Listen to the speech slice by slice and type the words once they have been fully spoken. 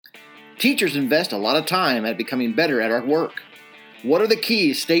Teachers invest a lot of time at becoming better at our work. What are the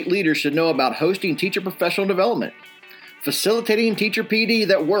keys state leaders should know about hosting teacher professional development? Facilitating teacher PD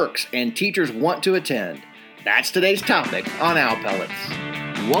that works and teachers want to attend. That's today's topic on Owl Pellets.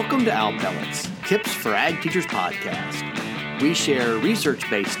 Welcome to Owl Pellets, Tips for Ag Teachers podcast. We share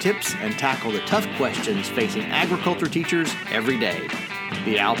research-based tips and tackle the tough questions facing agriculture teachers every day.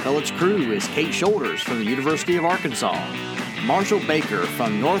 The Owl Pellets crew is Kate Shoulders from the University of Arkansas, Marshall Baker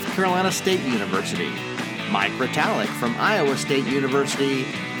from North Carolina State University, Mike Ritalik from Iowa State University,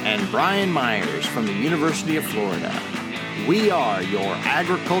 and Brian Myers from the University of Florida. We are your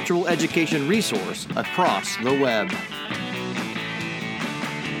agricultural education resource across the web.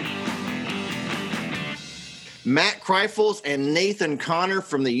 Matt Kreifels and Nathan Connor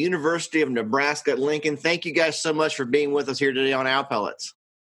from the University of Nebraska at Lincoln. Thank you guys so much for being with us here today on Owl Pellets.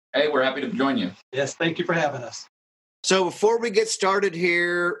 Hey, we're happy to join you. Yes, thank you for having us. So before we get started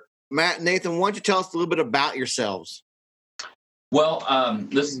here, Matt and Nathan, why don't you tell us a little bit about yourselves? Well,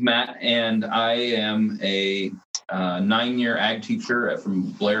 this is Matt, and I am a 9-year ag teacher from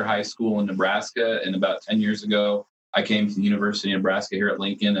Blair High School in Nebraska. And about 10 years ago, I came to the University of Nebraska here at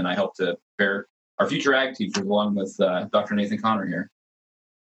Lincoln, and I helped to prepare our future ag teachers along with Dr. Nathan Connor here.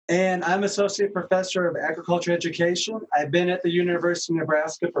 And I'm Associate Professor of Agriculture Education. I've been at the University of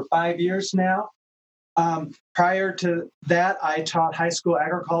Nebraska for 5 years now. Prior to that, I taught high school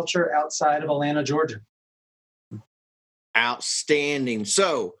agriculture outside of Atlanta, Georgia. Outstanding.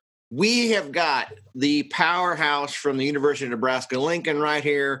 So we have got the powerhouse from the University of Nebraska, Lincoln, right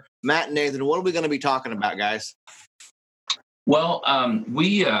here. Matt and Nathan, what are we going to be talking about, guys? Well,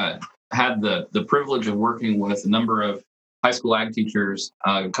 we had the privilege of working with a number of high school ag teachers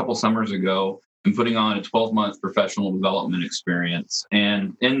a couple summers ago and putting on a 12-month professional development experience.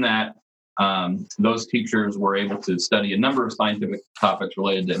 And in that, those teachers were able to study a number of scientific topics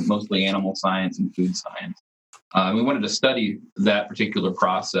related to mostly animal science and food science. We wanted to study that particular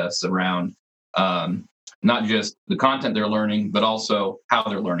process around not just the content they're learning, but also how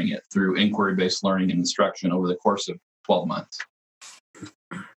they're learning it through inquiry-based learning and instruction over the course of 12 months.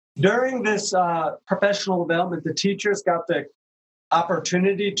 During this professional development, the teachers got the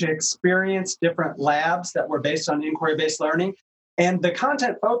opportunity to experience different labs that were based on inquiry-based learning. And the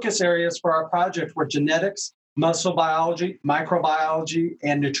content focus areas for our project were genetics, muscle biology, microbiology,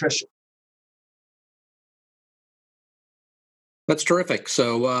 and nutrition. That's terrific.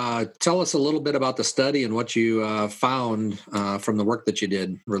 So tell us a little bit about the study and what you found from the work that you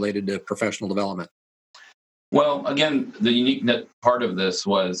did related to professional development. Well, again, the unique part of this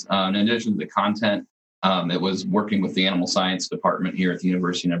was, in addition to the content, it was working with the animal science department here at the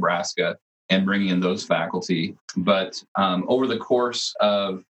University of Nebraska and bringing in those faculty. But over the course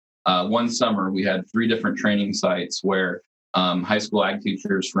of one summer, we had 3 different training sites where high school ag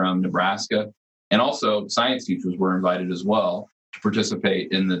teachers from Nebraska and also science teachers were invited as well to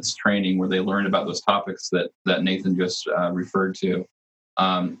participate in this training where they learned about those topics that Nathan just referred to.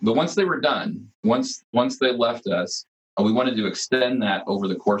 But once they were done, once they left us, we wanted to extend that over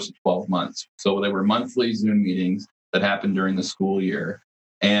the course of 12 months. So they were monthly Zoom meetings that happened during the school year.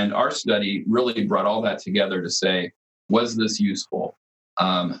 And our study really brought all that together to say, was this useful?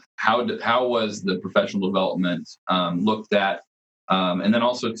 How was the professional development looked at? And then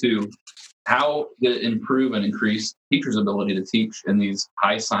also, too, how did it improve and increase teachers' ability to teach in these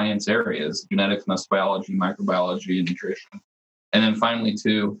high science areas, genetics, muscle biology, microbiology, and nutrition? And then finally,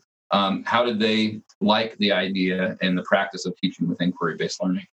 too, how did they like the idea and the practice of teaching with inquiry-based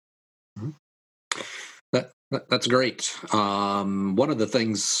learning? That's great. One of the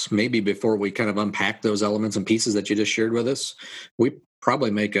things, maybe before we kind of unpack those elements and pieces that you just shared with us, we probably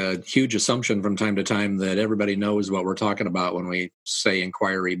make a huge assumption from time to time that everybody knows what we're talking about when we say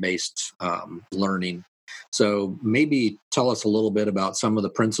inquiry-based learning. So maybe tell us a little bit about some of the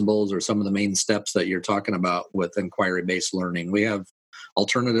principles or some of the main steps that you're talking about with inquiry-based learning. We have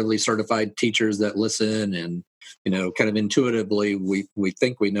alternatively certified teachers that listen and, kind of intuitively we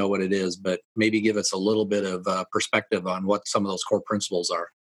think we know what it is, but maybe give us a little bit of perspective on what some of those core principles are.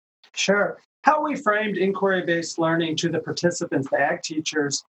 Sure. How we framed inquiry-based learning to the participants, the ag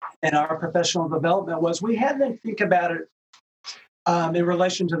teachers, in our professional development was we had them think about it in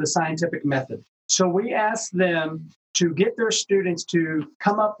relation to the scientific method. So we asked them to get their students to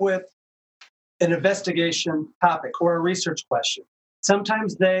come up with an investigation topic or a research question.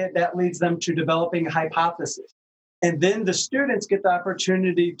 Sometimes that leads them to developing a hypothesis. And then the students get the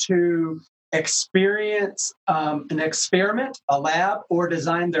opportunity to experience an experiment, a lab, or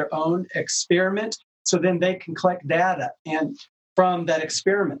design their own experiment. So then they can collect data and from that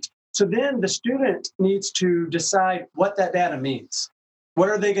experiment. So then the student needs to decide what that data means. What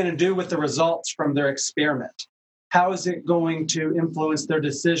are they going to do with the results from their experiment? How is it going to influence their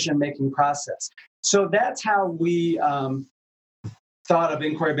decision-making process? So that's how we thought of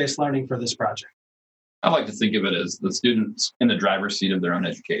inquiry-based learning for this project. I like to think of it as the students in the driver's seat of their own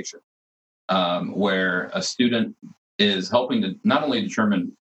education, where a student is helping to not only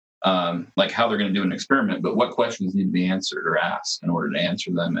determine like how they're going to do an experiment, but what questions need to be answered or asked in order to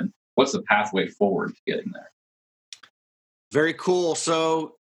answer them, and what's the pathway forward to getting there. Very cool.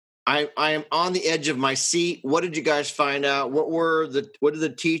 So I am on the edge of my seat. What did you guys find out? What did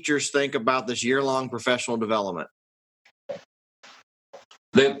the teachers think about this year-long professional development?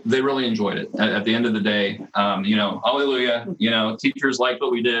 They really enjoyed it. At the end of the day, hallelujah, teachers liked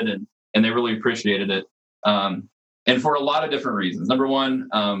what we did and they really appreciated it. And for a lot of different reasons. Number one,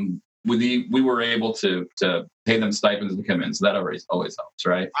 we were able to pay them stipends to come in. So that always helps,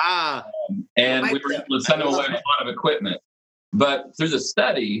 right? And we were able to send them away with a lot of equipment. But through the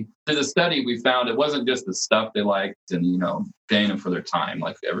study, we found it wasn't just the stuff they liked and, paying them for their time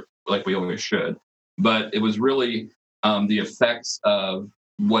like we always should. But it was really the effects of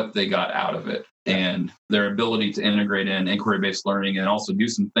what they got out of it and their ability to integrate in inquiry-based learning and also do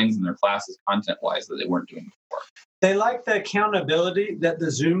some things in their classes content-wise that they weren't doing before. They like the accountability that the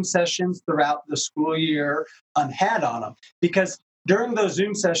Zoom sessions throughout the school year had on them, because during those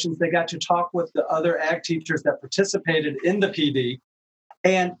Zoom sessions, they got to talk with the other ag teachers that participated in the PD,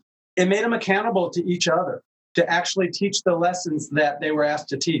 and it made them accountable to each other to actually teach the lessons that they were asked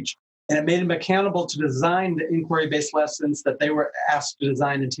to teach. And it made them accountable to design the inquiry-based lessons that they were asked to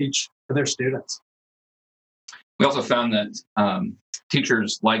design and teach for their students. We also found that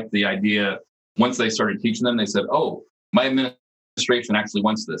teachers liked the idea. Once they started teaching them, they said, oh, my administration actually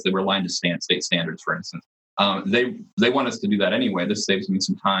wants this. They were aligned to state standards, for instance. They want us to do that anyway. This saves me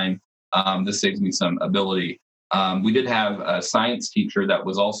some time. This saves me some ability. We did have a science teacher that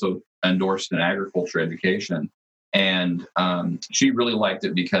was also endorsed in agriculture education. And she really liked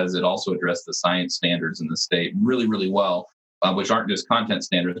it because it also addressed the science standards in the state really, really well, which aren't just content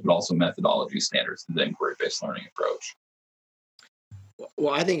standards, but also methodology standards in the inquiry-based learning approach.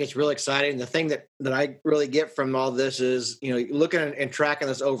 Well, I think it's really exciting. The thing that I really get from all this is, looking and tracking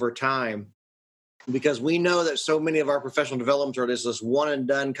this over time, because we know that so many of our professional developments are just this one and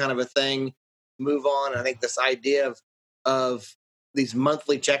done kind of a thing, move on. I think this idea of these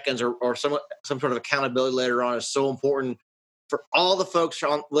monthly check-ins or some sort of accountability later on is so important for all the folks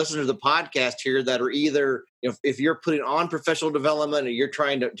listening to the podcast here that are either, if you're putting on professional development or you're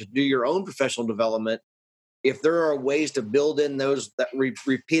trying to do your own professional development, if there are ways to build in those that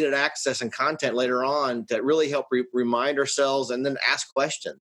repeated access and content later on to really help remind ourselves and then ask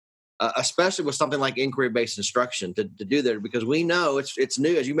questions, especially with something like inquiry-based instruction to do that, because we know it's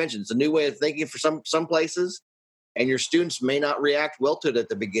new, as you mentioned, it's a new way of thinking for some places. And your students may not react well to it at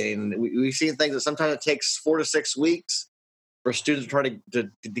the beginning. We've seen things that sometimes it takes 4 to 6 weeks for students to try to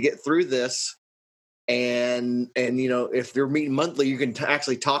get through this. And if they're meeting monthly, you can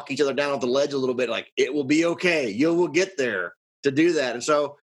actually talk each other down off the ledge a little bit. Like, it will be okay. You will get there to do that. And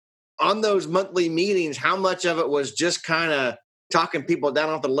so on those monthly meetings, how much of it was just kind of talking people down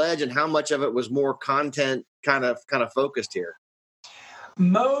off the ledge and how much of it was more content kind of focused here?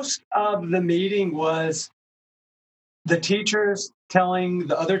 Most of the meeting was the teachers telling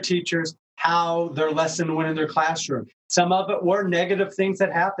the other teachers how their lesson went in their classroom. Some of it were negative things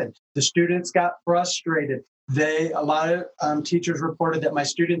that happened. The students got frustrated. A lot of teachers reported that my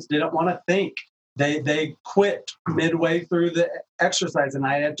students didn't want to think. They quit midway through the exercise, and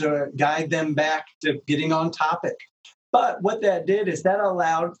I had to guide them back to getting on topic. But what that did is that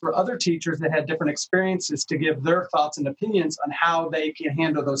allowed for other teachers that had different experiences to give their thoughts and opinions on how they can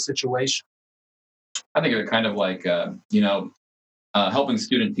handle those situations. I think of it kind of like, helping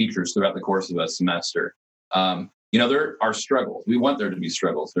student teachers throughout the course of a semester. There are struggles. We want there to be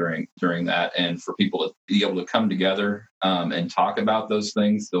struggles during that, and for people to be able to come together and talk about those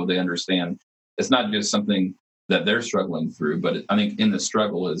things so they understand it's not just something that they're struggling through, but I think in the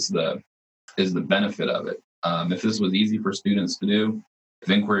struggle is the benefit of it. If this was easy for students to do, if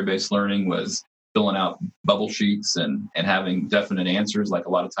inquiry-based learning was filling out bubble sheets and having definite answers like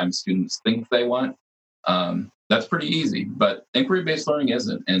a lot of times students think they want, that's pretty easy. But inquiry-based learning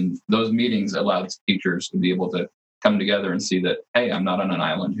isn't. And those meetings allowed teachers to be able to come together and see that, hey, I'm not on an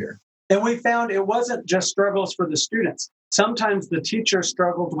island here. And we found it wasn't just struggles for the students. Sometimes the teacher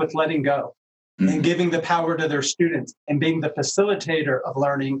struggled with letting go and giving the power to their students and being the facilitator of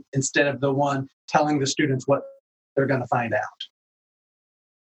learning instead of the one telling the students what they're going to find out.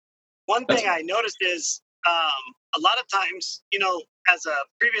 One thing I noticed is a lot of times, as a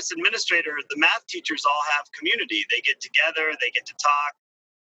previous administrator, the math teachers all have community. They get together, they get to talk.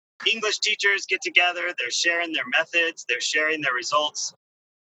 English teachers get together, they're sharing their methods, they're sharing their results.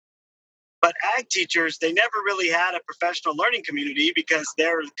 But ag teachers, they never really had a professional learning community because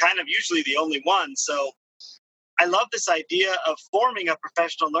they're kind of usually the only ones. So I love this idea of forming a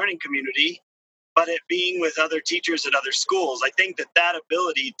professional learning community, but it being with other teachers at other schools. I think that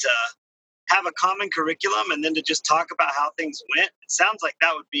ability to have a common curriculum and then to just talk about how things went, it sounds like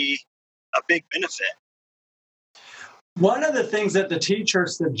that would be a big benefit. One of the things that the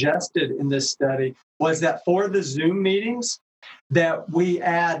teachers suggested in this study was that for the Zoom meetings, that we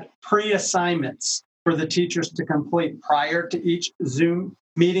add pre-assignments for the teachers to complete prior to each Zoom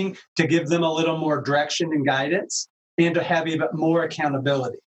meeting to give them a little more direction and guidance and to have even more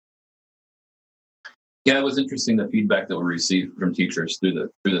accountability. Yeah, it was interesting, the feedback that we received from teachers through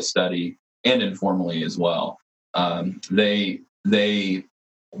the study and informally as well. They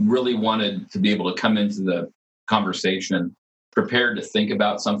really wanted to be able to come into the conversation prepared to think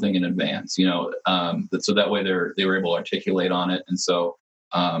about something in advance, so that way they were able to articulate on it. And so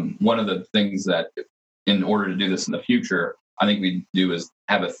one of the things that, in order to do this in the future, I think we do is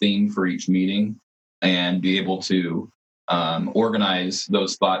have a theme for each meeting and be able to organize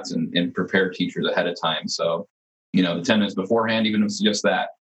those thoughts and prepare teachers ahead of time. So, the 10 minutes beforehand, even if it's just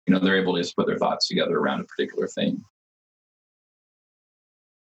that, they're able to just put their thoughts together around a particular theme.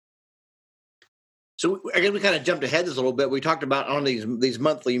 So I guess we kind of jumped ahead this a little bit. We talked about on these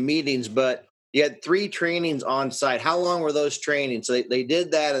monthly meetings, but you had 3 trainings on site. How long were those trainings? So they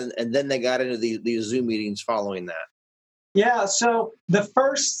did that, and then they got into these Zoom meetings following that. Yeah, so the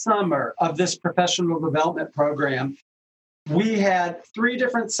first summer of this professional development program, we had 3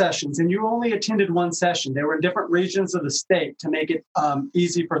 different sessions, and you only attended one session. They were in different regions of the state to make it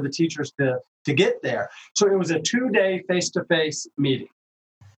easy for the teachers to get there. So it was a 2-day face-to-face meeting.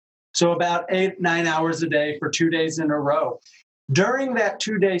 So about 8-9 hours a day for 2 days in a row. During that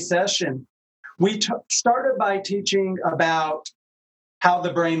 2-day session, we started by teaching about how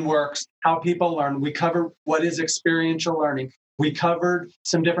the brain works, how people learn. We covered what is experiential learning. We covered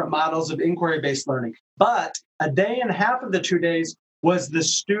some different models of inquiry-based learning. But a day and a half of the 2 days was the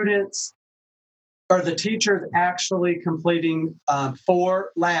students or the teachers actually completing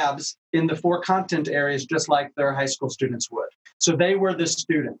 4 labs in the 4 content areas, just like their high school students would. So they were the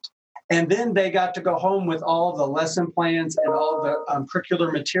student. And then they got to go home with all the lesson plans and all the curricular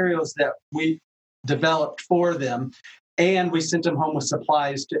materials that we developed for them. And we sent them home with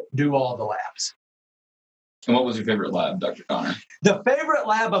supplies to do all the labs. And what was your favorite lab, Dr. Connor? The favorite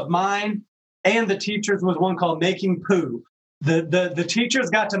lab of mine and the teachers was one called Making Poo. The teachers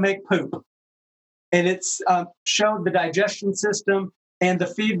got to make poop. And it's showed the digestion system, and the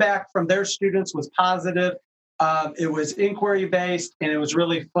feedback from their students was positive. It was inquiry-based, and it was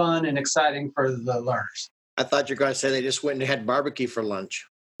really fun and exciting for the learners. I thought you were going to say they just went and had barbecue for lunch.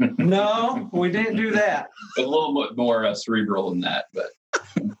 No, we didn't do that. A little bit more cerebral than that, but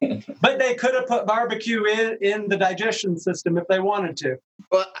but they could have put barbecue in the digestion system if they wanted to.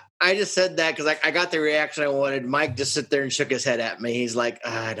 Well, I just said that because I got the reaction I wanted. Mike just sit there and shook his head at me. He's like,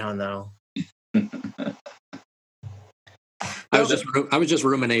 I don't know. I was just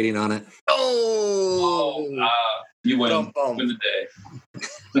ruminating on it. You win the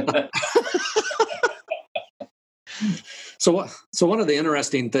day. So one of the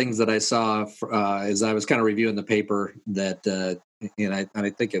interesting things that I saw as I was kind of reviewing the paper that, and I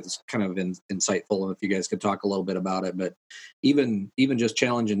think it's kind of insightful, and if you guys could talk a little bit about it, but even just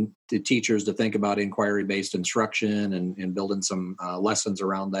challenging the teachers to think about inquiry-based instruction and building some lessons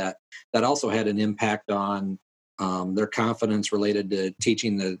around that also had an impact on their confidence related to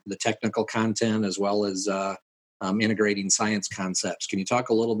teaching the technical content as well as integrating science concepts. Can you talk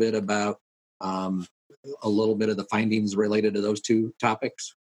a little bit about a little bit of the findings related to those 2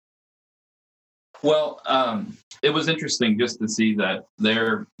 topics? Well, it was interesting just to see that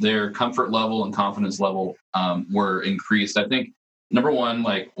their comfort level and confidence level were increased. I think, number one,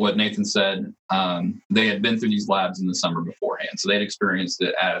 like what Nathan said, they had been through these labs in the summer beforehand. So they had experienced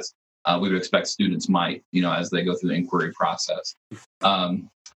it as we would expect students might, as they go through the inquiry process.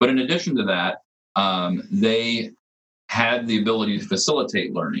 But in addition to that, they had the ability to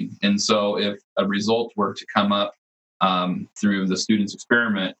facilitate learning. And so if a result were to come up through the student's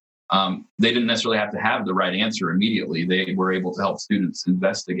experiment, they didn't necessarily have to have the right answer immediately. They were able to help students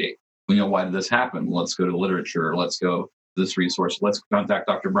investigate. Why did this happen? Well, let's go to literature. Let's go to this resource. Let's contact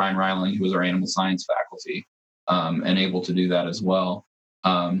Dr. Brian Reiling, who is our animal science faculty, and able to do that as well.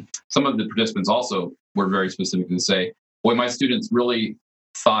 Some of the participants also were very specific to say, boy, my students really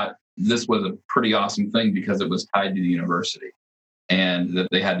thought this was a pretty awesome thing because it was tied to the university and that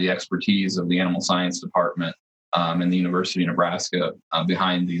they had the expertise of the animal science department and the University of Nebraska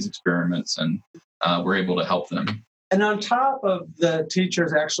behind these experiments, and we're able to help them. And on top of the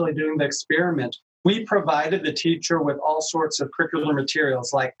teachers actually doing the experiment, we provided the teacher with all sorts of curricular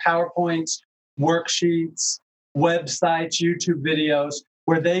materials like PowerPoints, worksheets, websites, YouTube videos,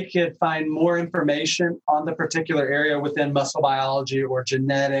 where they could find more information on the particular area within muscle biology or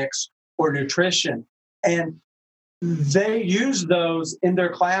genetics or nutrition. And they use those in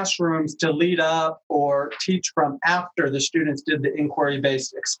their classrooms to lead up or teach from after the students did the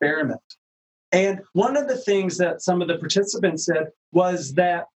inquiry-based experiment. And one of the things that some of the participants said was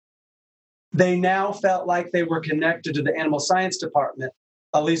that they now felt like they were connected to the animal science department,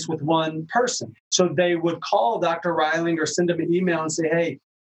 at least with one person. So they would call Dr. Reiling or send him an email and say, hey,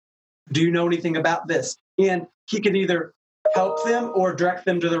 do you know anything about this? And he could either help them or direct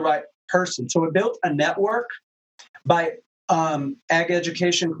them to the right person. So it built a network by ag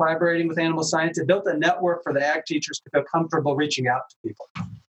education collaborating with animal science. It built a network for the ag teachers to feel comfortable reaching out to people.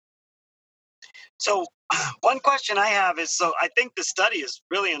 So one question I have is, so I think the study is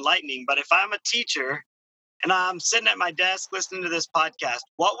really enlightening, but if I'm a teacher and I'm sitting at my desk listening to this podcast,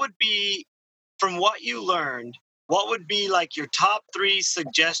 what would be, from what you learned, what would be like your top 3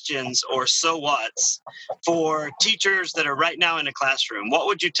 suggestions or so what's for teachers that are right now in a classroom? What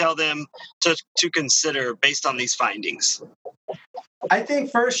would you tell them to consider based on these findings? I think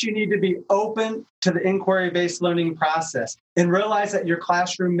first you need to be open to the inquiry-based learning process and realize that your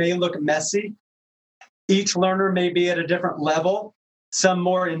classroom may look messy. Each learner may be at a different level, some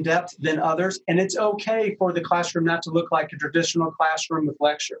more in depth than others, and it's okay for the classroom not to look like a traditional classroom with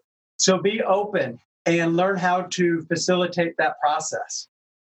lecture. So be open and learn how to facilitate that process.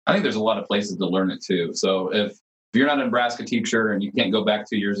 I think there's a lot of places to learn it too. So if you're not a Nebraska teacher and you can't go back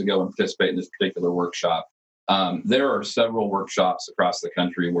 2 years ago and participate in this particular workshop, there are several workshops across the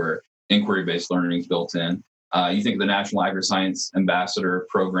country where inquiry-based learning is built in. You think of the National Agri-Science Ambassador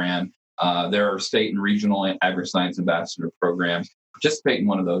Program. There are state and regional agri-science ambassador programs. Participate in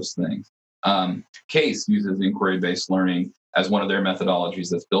one of those things. CASE uses inquiry-based learning as one of their methodologies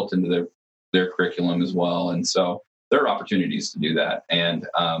that's built into their curriculum as well. And so there are opportunities to do that. And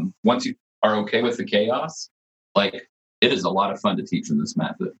once you are okay with the chaos, like, it is a lot of fun to teach in this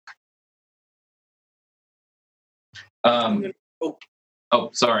method.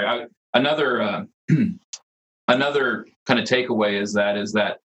 Sorry. Another kind of takeaway is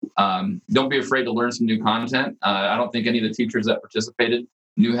that don't be afraid to learn some new content. I don't think any of the teachers that participated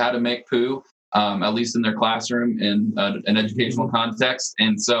knew how to make poo, at least in their classroom in an educational context.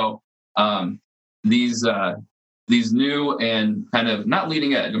 And so these new and kind of not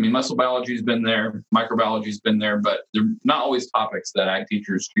leading edge. I mean, muscle biology has been there, microbiology has been there, but they're not always topics that ag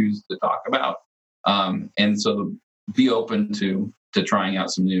teachers choose to talk about. And so be open to trying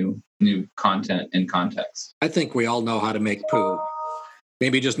out some new content and context. I think we all know how to make poo.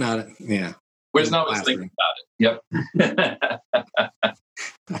 Maybe just not, yeah. We're just not always thinking about it. Yep.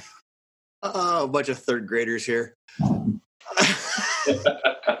 A bunch of third graders here.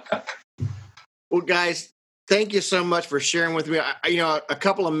 Well, guys, thank you so much for sharing with me. A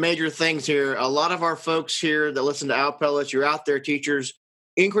couple of major things here. A lot of our folks here that listen to Owl Pellets, you're out there, teachers.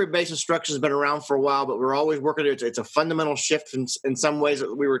 Inquiry-based instruction has been around for a while, but we're always working it. It's a fundamental shift in some ways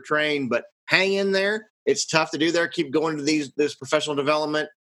that we were trained, but hang in there. It's tough to do there. Keep going to this professional development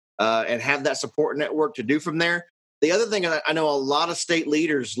and have that support network to do from there. The other thing, I know a lot of state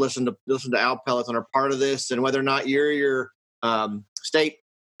leaders listen to Owl Pellets and are part of this, and whether or not you're your state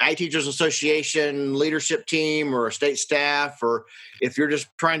Ag Teachers Association leadership team or a state staff, or if you're just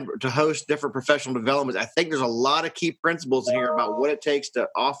trying to host different professional developments, I think there's a lot of key principles in here about what it takes to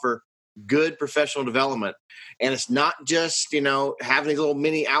offer good professional development. And it's not just, having these little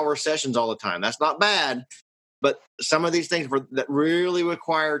mini hour sessions all the time. That's not bad. But some of these things that really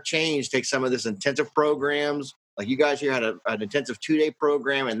require change take some of this intensive programs. Like you guys here had an intensive 2-day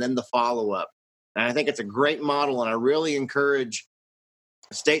program and then the follow-up. And I think it's a great model. And I really encourage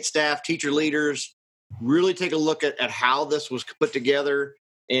state staff, teacher leaders, really take a look at how this was put together,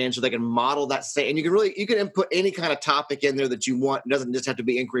 and so they can model that. And you can input any kind of topic in there that you want. It doesn't just have to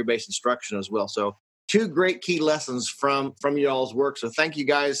be inquiry-based instruction as well. So 2 great key lessons from y'all's work. So thank you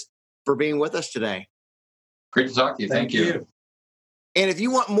guys for being with us today. Great to talk to you. Thank you. And if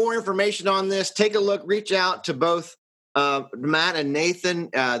you want more information on this, take a look, reach out to both Matt and Nathan.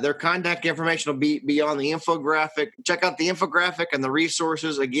 Their contact information will be on the infographic. Check out the infographic and the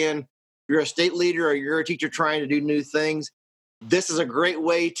resources. Again, if you're a state leader or you're a teacher trying to do new things, this is a great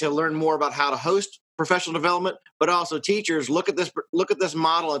way to learn more about how to host professional development, but also teachers, look at this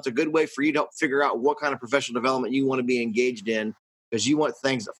model. It's a good way for you to figure out what kind of professional development you want to be engaged in, because you want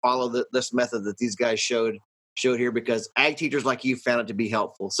things that follow this method that these guys showed show it here because ag teachers like you found it to be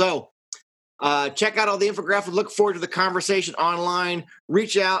helpful. So check out all the infographics. Look forward to the conversation online.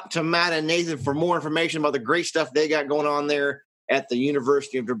 Reach out to Matt and Nathan for more information about the great stuff they got going on there at the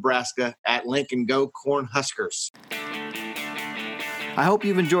University of Nebraska at Lincoln Go Cornhuskers. I hope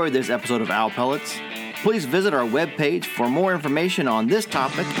you've enjoyed this episode of Owl Pellets. Please visit our webpage for more information on this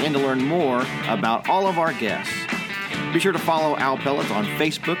topic and to learn more about all of our guests. Be sure to follow Owl Pellets on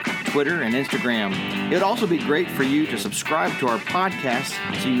Facebook, Twitter, and Instagram. It would also be great for you to subscribe to our podcast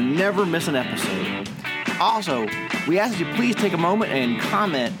so you never miss an episode. Also, we ask that you please take a moment and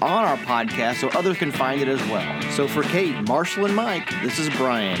comment on our podcast so others can find it as well. So for Kate, Marshall, and Mike, this is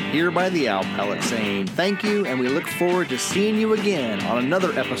Brian, here by the Owl Pellets, saying thank you, and we look forward to seeing you again on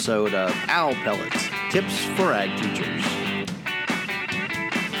another episode of Owl Pellets, Tips for Ag Teachers.